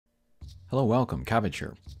Hello, welcome, Cabbage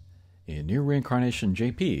here. In Nier Reincarnation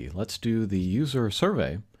JP, let's do the user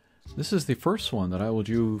survey. This is the first one that I will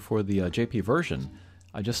do for the JP version.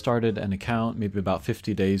 I just started an account maybe about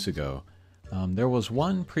 50 days ago. There was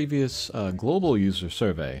one previous global user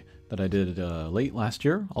survey that I did late last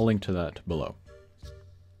year. I'll link to that below.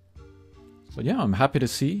 But yeah, I'm happy to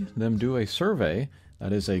see them do a survey.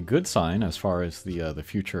 That is a good sign as far as the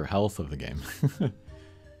future health of the game.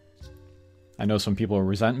 I know some people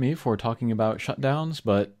resent me for talking about shutdowns,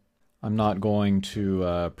 but I'm not going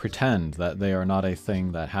to pretend that they are not a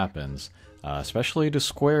thing that happens, especially to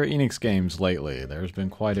Square Enix games lately. There's been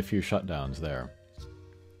quite a few shutdowns there.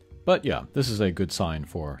 But yeah, this is a good sign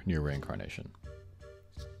for Nier Reincarnation.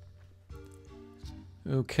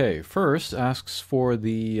 Okay, first asks for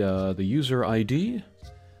the user ID.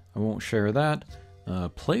 I won't share that.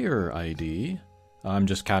 Player ID. I'm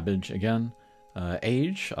just Cabbage again.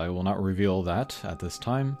 Age, I will not reveal that at this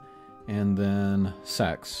time. And then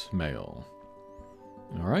sex, male.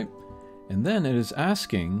 Alright. And then it is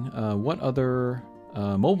asking what other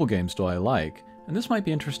mobile games do I like. And this might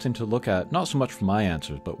be interesting to look at, not so much for my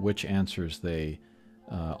answers, but which answers they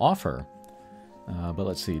offer. But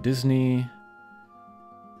let's see, Disney,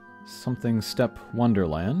 something Step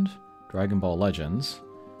Wonderland, Dragon Ball Legends,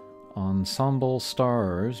 Ensemble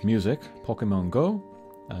Stars Music, Pokemon Go,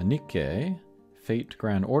 Nikkei, Fate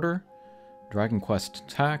Grand Order, Dragon Quest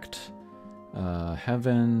Tact,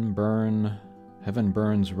 Heaven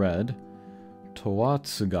Burns Red,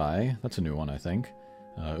 Toatsugai, that's a new one I think,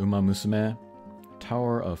 Uma Musume,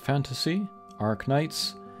 Tower of Fantasy, Arc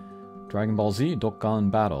Knights, Dragon Ball Z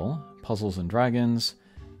Dokkan Battle, Puzzles and Dragons,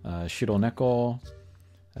 Shironeko,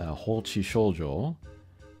 Holchi Shoujo,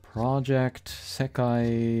 Project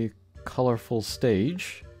Sekai Colorful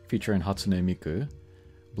Stage, featuring Hatsune Miku,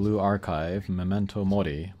 Blue Archive, Memento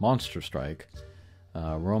Mori, Monster Strike,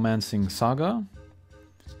 Romancing Saga,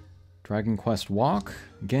 Dragon Quest Walk,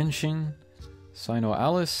 Genshin, Sino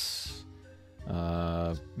Alice,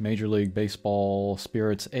 Major League Baseball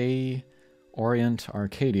Spirits A, Orient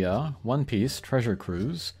Arcadia, One Piece, Treasure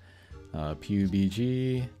Cruise,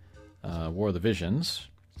 PUBG, War of the Visions,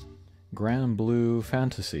 Grand Blue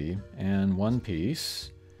Fantasy, and One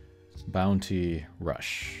Piece, Bounty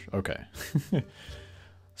Rush. Okay.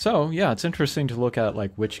 So, yeah, it's interesting to look at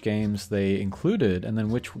like which games they included and then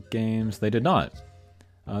which games they did not.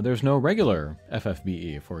 There's no regular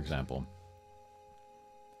FFBE, for example.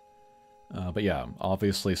 But yeah,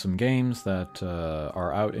 obviously some games that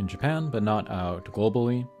are out in Japan but not out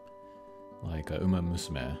globally, like Uma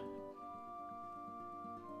Musume.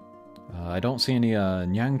 I don't see any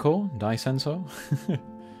Nyanko Daisenso.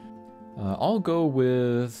 I'll go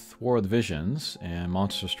with War of the Visions and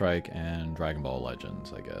Monster Strike and Dragon Ball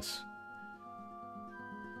Legends, I guess.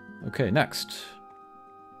 Okay, next.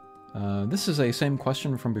 This is a same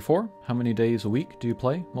question from before. How many days a week do you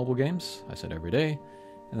play mobile games? I said every day.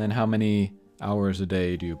 And then how many hours a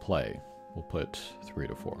day do you play? We'll put 3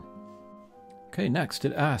 to 4. Okay, next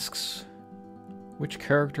it asks, which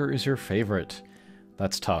character is your favorite?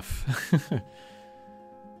 That's tough.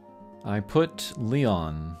 I put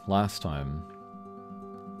Leon last time.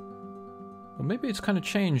 But maybe it's kind of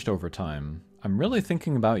changed over time. I'm really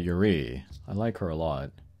thinking about Yuri. I like her a lot.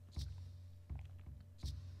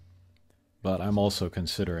 But I'm also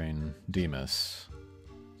considering Demus.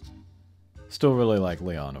 Still really like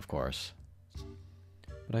Leon, of course.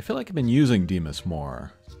 But I feel like I've been using Demus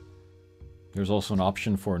more. There's also an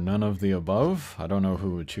option for none of the above. I don't know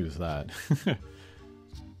who would choose that.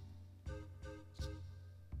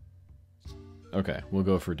 Okay, we'll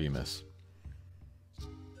go for Demus.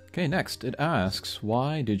 Okay, next it asks,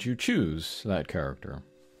 why did you choose that character?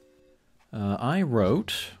 I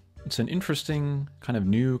wrote, it's an interesting kind of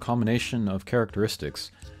new combination of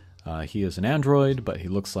characteristics. He is an android, but he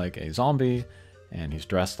looks like a zombie, and he's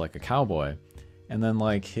dressed like a cowboy. And then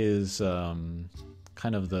like his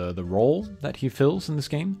kind of the role that he fills in this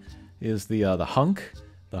game is the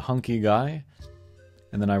hunky guy.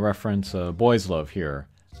 And then I reference Boys Love here.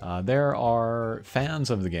 There are fans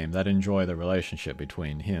of the game that enjoy the relationship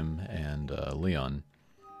between him and Leon.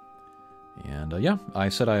 And yeah, I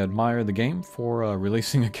said I admire the game for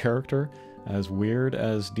releasing a character as weird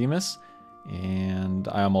as Demus, and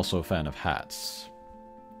I am also a fan of hats.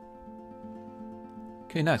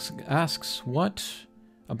 Okay, next asks, what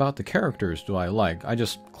about the characters do I like? I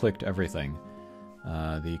just clicked everything.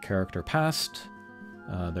 The character past,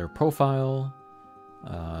 their profile,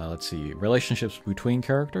 let's see, relationships between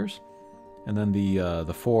characters, and then the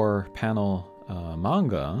 4-panel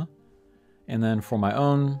manga, and then for my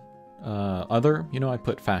own other, I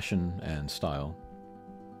put fashion and style.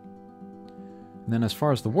 And then as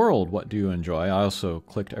far as the world, what do you enjoy? I also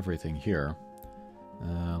clicked everything here.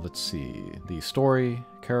 Let's see. The story,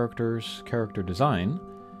 characters, character design,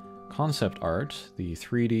 concept art, the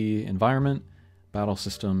 3D environment, battle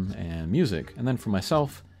system, and music. And then for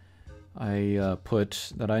myself, I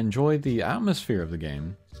put that I enjoy the atmosphere of the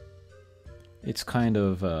game. It's kind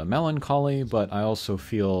of melancholy, but I also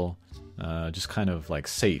feel just kind of like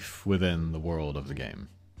safe within the world of the game.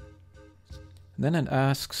 And then it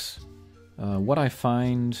asks what I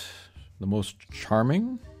find the most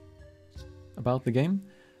charming about the game.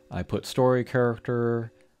 I put story,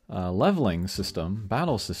 character, leveling system,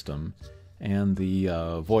 battle system, and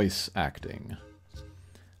the voice acting.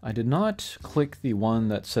 I did not click the one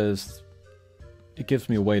that says it gives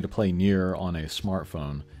me a way to play Nier on a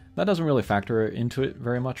smartphone. That doesn't really factor into it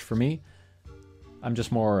very much for me. I'm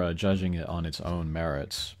just more judging it on its own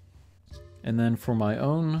merits. And then for my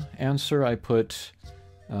own answer, I put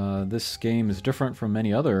this game is different from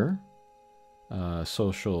many other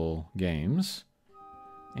social games.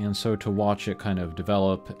 And so to watch it kind of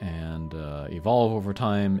develop and evolve over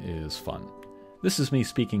time is fun. This is me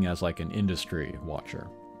speaking as like an industry watcher.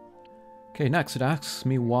 Okay, next it asks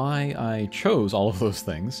me why I chose all of those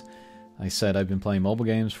things. I said I've been playing mobile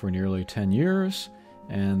games for nearly 10 years,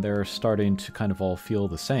 and they're starting to kind of all feel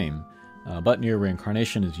the same. But Nier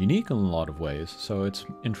Reincarnation is unique in a lot of ways, so it's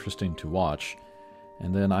interesting to watch.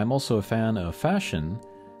 And then I'm also a fan of fashion,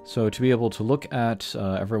 so to be able to look at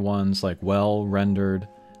everyone's like well-rendered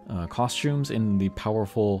costumes in the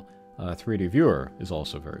powerful 3D viewer is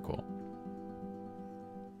also very cool.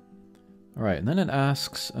 Alright, and then it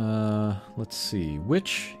asks, let's see,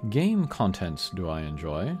 which game contents do I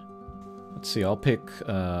enjoy? Let's see, I'll pick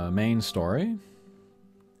main story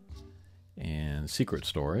and secret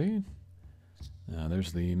story.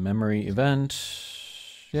 There's the memory event.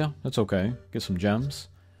 Yeah, that's okay. Get some gems.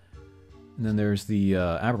 And then there's the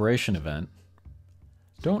aberration event.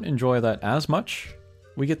 Don't enjoy that as much.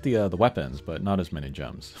 We get the weapons, but not as many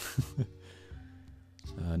gems.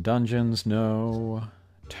 Dungeons, no.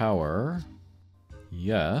 Tower,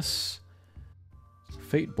 yes.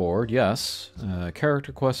 Fate board, yes.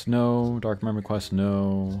 Character quest, no. Dark memory quest,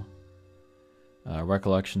 no.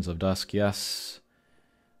 Recollections of Dusk, yes.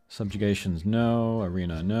 Subjugations, no.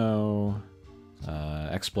 Arena, no.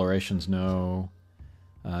 Explorations, no.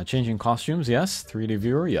 Changing costumes, yes. 3D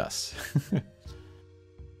viewer, yes.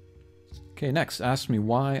 Okay, next, ask me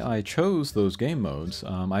why I chose those game modes.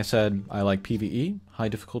 I said I like PvE, high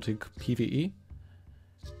difficulty PvE.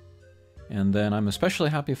 And then I'm especially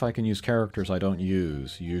happy if I can use characters I don't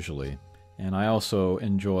use, usually. And I also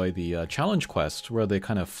enjoy the challenge quests, where they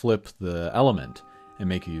kind of flip the element and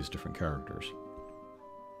make you use different characters.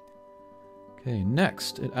 Okay,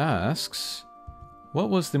 next it asks, what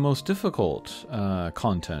was the most difficult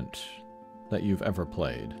content that you've ever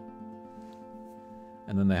played?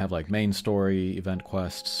 And then they have like main story, event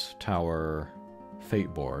quests, tower,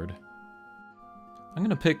 fate board. I'm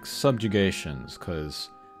gonna pick subjugations, because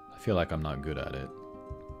I feel like I'm not good at it.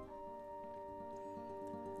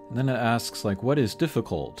 And then it asks, like, what is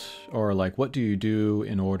difficult? Or, like, what do you do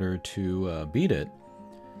in order to beat it?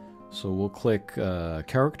 So we'll click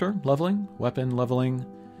character leveling, weapon leveling,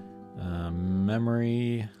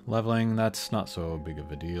 memory leveling. That's not so big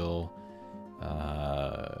of a deal.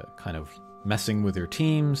 Kind of messing with your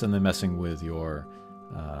teams and then messing with your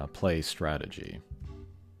play strategy.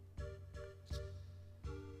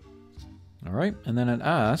 Alright, and then it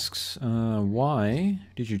asks, why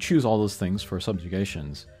did you choose all those things for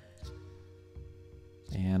subjugations?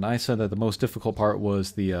 And I said that the most difficult part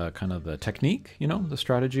was the kind of the technique, you know, the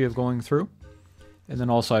strategy of going through. And then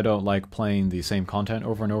also I don't like playing the same content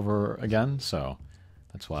over and over again, so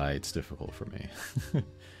that's why it's difficult for me.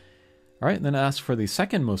 Alright, and then it asks for the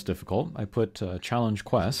second most difficult. I put challenge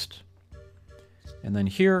quest. And then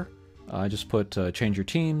here, I just put change your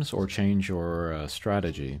teams or change your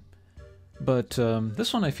strategy. But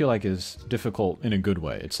this one I feel like is difficult in a good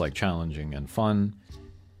way. It's like challenging and fun.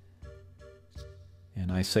 And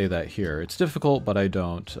I say that here. It's difficult, but I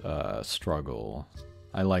don't struggle.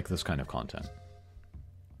 I like this kind of content.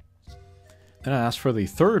 Then I asked for the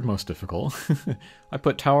third most difficult. I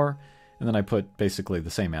put tower, and then I put basically the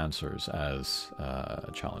same answers as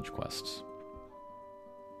challenge quests.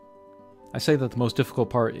 I say that the most difficult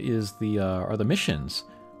part is are the missions,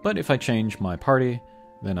 but if I change my party,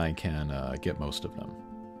 then I can get most of them.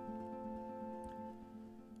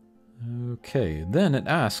 Okay, then it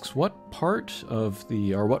asks, what parts of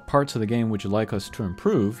the game would you like us to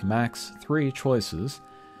improve? Max 3 choices.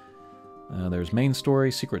 There's main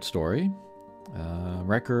story, secret story,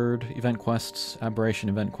 record, event quests, aberration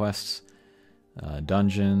event quests,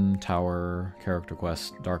 Dungeon, Tower, Character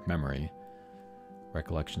Quest, Dark Memory,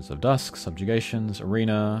 Recollections of Dusk, Subjugations,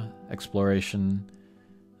 Arena, Exploration,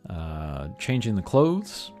 Changing the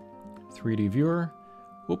Clothes, 3D Viewer.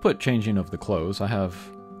 We'll put Changing of the Clothes. I have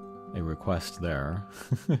a request there.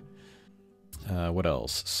 What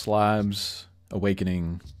else? Slabs,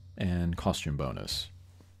 Awakening, and Costume Bonus.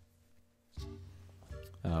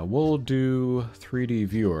 We'll do 3D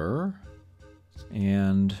Viewer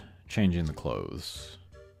and Changing the Clothes.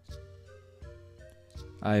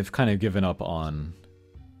 I've kind of given up on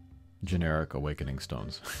generic Awakening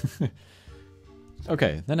Stones.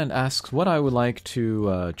 Okay, then it asks what I would like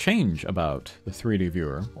to change about the 3D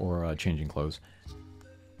Viewer, or Changing Clothes.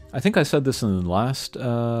 I think I said this in the last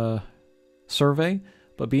survey,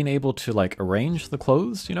 but being able to like arrange the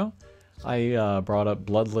clothes, you know? I brought up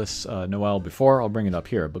Bloodless Noel before, I'll bring it up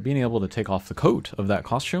here, but being able to take off the coat of that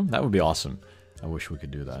costume, that would be awesome. I wish we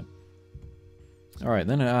could do that. Alright,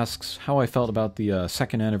 then it asks how I felt about the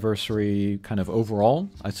second anniversary kind of overall.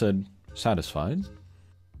 I said satisfied.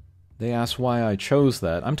 They asked why I chose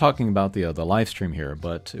that. I'm talking about the live stream here,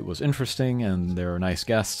 but it was interesting and there were nice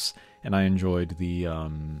guests, and I enjoyed the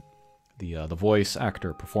voice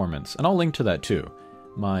actor performance. And I'll link to that too,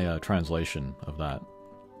 my translation of that.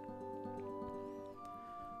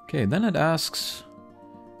 Okay, then it asks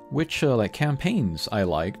which like campaigns I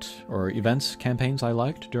liked, or events campaigns I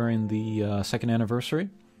liked during the second anniversary.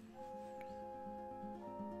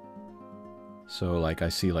 So like I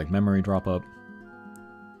see like memory drop up.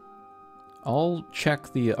 I'll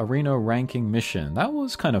check the arena ranking mission. That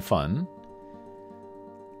was kind of fun.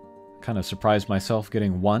 Kind of surprised myself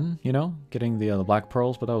getting 1, you know, getting the black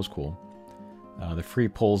pearls, but that was cool. The free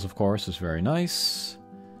pulls, of course, is very nice.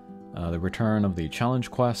 The return of the challenge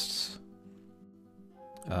quests.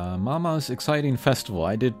 Mama's Exciting Festival,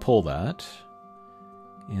 I did pull that.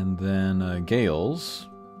 And then Gale's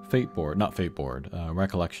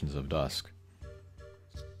Recollections of Dusk.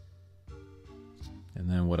 And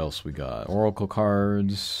then what else we got? Oracle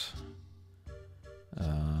cards.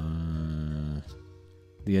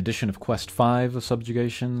 The addition of Quest 5 of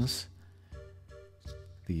Subjugations.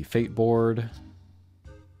 The Fate board.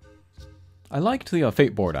 I liked the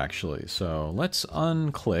Fate board actually, so let's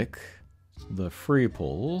unclick the free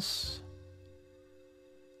pulls.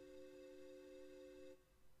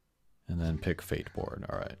 And then pick Fate board,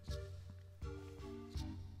 alright.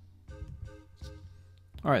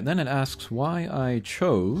 Alright, then it asks why I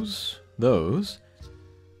chose those.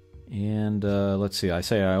 And let's see, I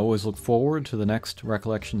say I always look forward to the next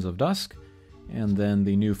Recollections of Dusk, and then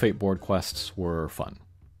the new Fate board quests were fun.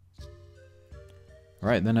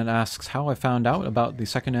 Alright, then it asks how I found out about the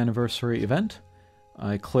second anniversary event.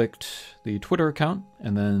 I clicked the Twitter account,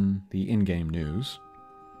 and then the in-game news.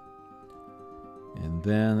 And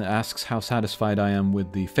then it asks how satisfied I am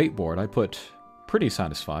with the Fate board. I put pretty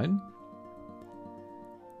satisfied. And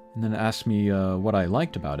then it asked me what I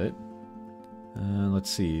liked about it. Let's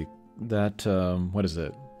see, that, what is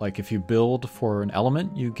it? Like if you build for an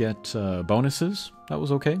element, you get bonuses. That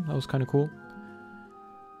was okay, that was kind of cool.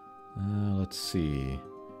 Let's see.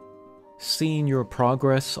 Seeing your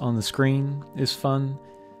progress on the screen is fun.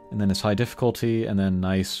 And then it's high difficulty, and then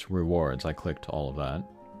nice rewards. I clicked all of that.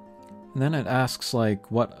 And then it asks like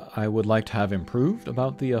what I would like to have improved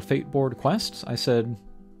about the Fate board quests. I said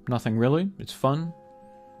nothing really, it's fun.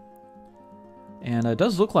 And it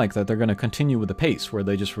does look like that they're going to continue with the pace, where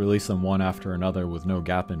they just release them one after another with no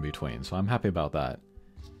gap in between, so I'm happy about that.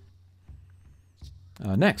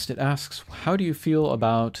 Next, it asks, how do you feel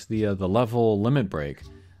about the level limit break?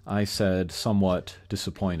 I said, somewhat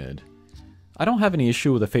disappointed. I don't have any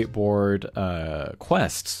issue with the Fate board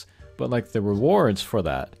quests, but like the rewards for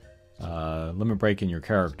that, limit break in your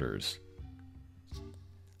characters.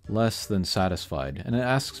 Less than satisfied, and it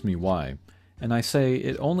asks me why. And I say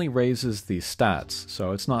it only raises the stats,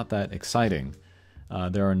 so it's not that exciting.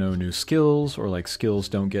 There are no new skills, or like skills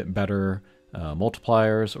don't get better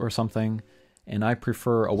multipliers or something. And I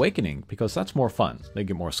prefer Awakening, because that's more fun. They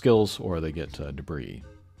get more skills, or they get debris.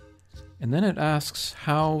 And then it asks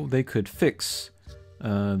how they could fix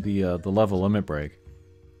the level limit break.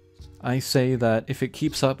 I say that if it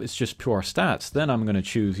keeps up, it's just pure stats, then I'm going to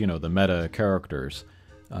choose, you know, the meta characters.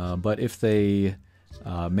 But if they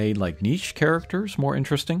made like niche characters more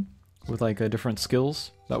interesting with like different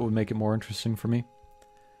skills, that would make it more interesting for me.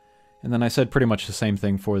 And then I said pretty much the same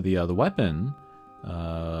thing for the weapon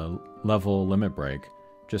level limit break.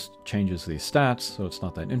 Just changes the stats, so it's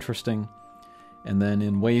not that interesting. And then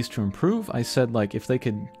in ways to improve, I said like if they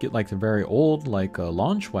could get like the very old like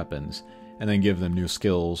launch weapons and then give them new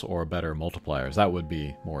skills or better multipliers, that would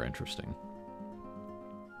be more interesting.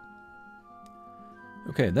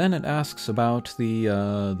 Okay, then it asks about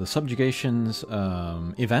the subjugations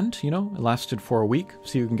event. You know, it lasted for a week,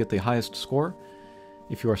 so you can get the highest score.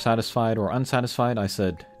 If you are satisfied or unsatisfied, I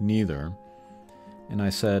said neither. And I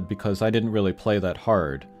said because I didn't really play that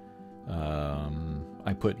hard,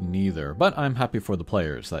 I put neither. But I'm happy for the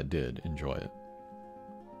players that did enjoy it.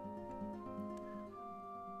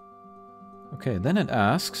 Okay, then it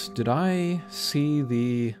asks, did I see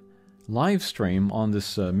the live stream on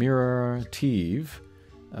this Mirror TV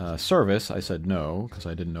service? I said no, because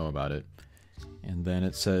I didn't know about it. And then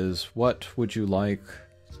it says, what would you like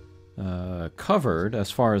covered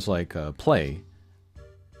as far as like play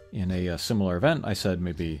in a similar event? I said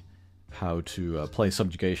maybe how to play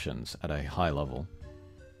subjugations at a high level.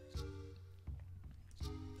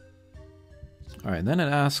 Alright, then it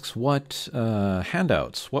asks what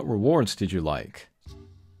handouts, what rewards did you like?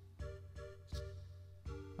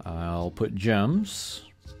 I'll put gems.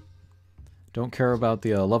 Don't care about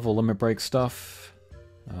the level limit break stuff.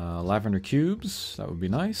 Lavender cubes, that would be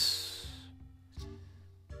nice.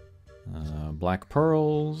 Black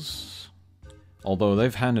pearls. Although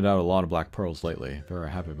they've handed out a lot of black pearls lately. Very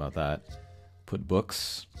happy about that. Put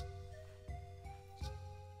books.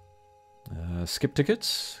 Skip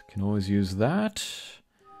tickets. Can always use that.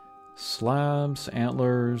 Slabs,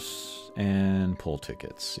 antlers, and pull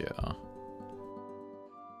tickets. Yeah.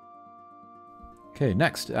 Okay,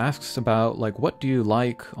 next it asks about like what do you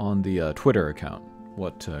like on the Twitter account?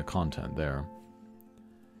 What content there?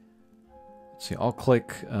 Let's see, I'll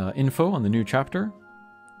click info on the new chapter.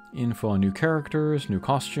 Info on new characters, new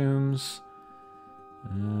costumes.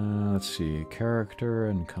 Let's see, character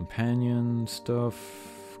and companion stuff.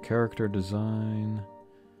 Character design.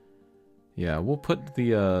 Yeah, we'll put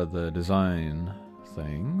the design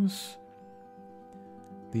things.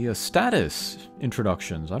 The status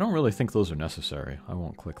introductions, I don't really think those are necessary. I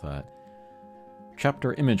won't click that.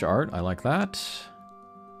 Chapter image art, I like that.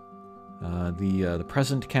 The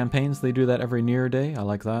present campaigns, they do that every Nier day. I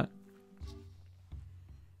like that.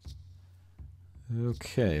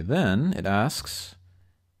 Okay, then it asks,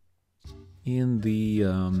 in the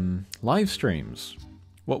live streams,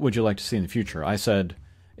 what would you like to see in the future? I said,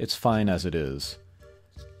 it's fine as it is.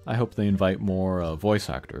 I hope they invite more voice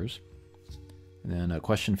actors. And then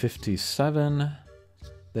question 57,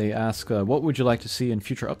 they ask, what would you like to see in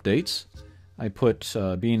future updates? I put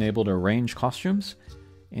being able to arrange costumes,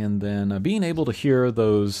 and then being able to hear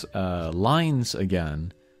those lines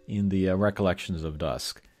again in the Recollections of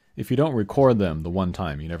Dusk. If you don't record them the one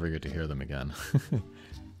time, you never get to hear them again.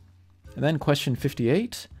 And then question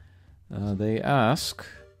 58, they ask,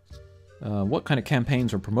 what kind of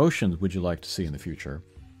campaigns or promotions would you like to see in the future?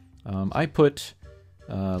 I put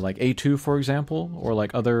like A2, for example, or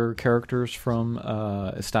like other characters from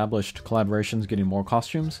established collaborations getting more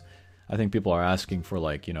costumes. I think people are asking for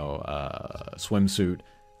like, you know, swimsuit,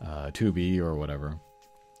 2B or whatever.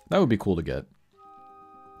 That would be cool to get.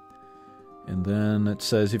 And then it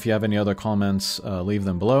says, if you have any other comments, leave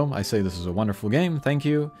them below. I say this is a wonderful game, thank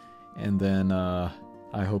you. And then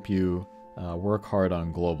I hope you work hard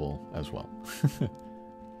on global as well.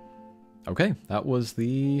 Okay, that was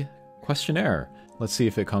the questionnaire. Let's see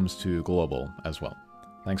if it comes to global as well.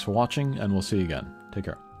 Thanks for watching, and we'll see you again. Take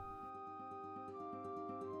care.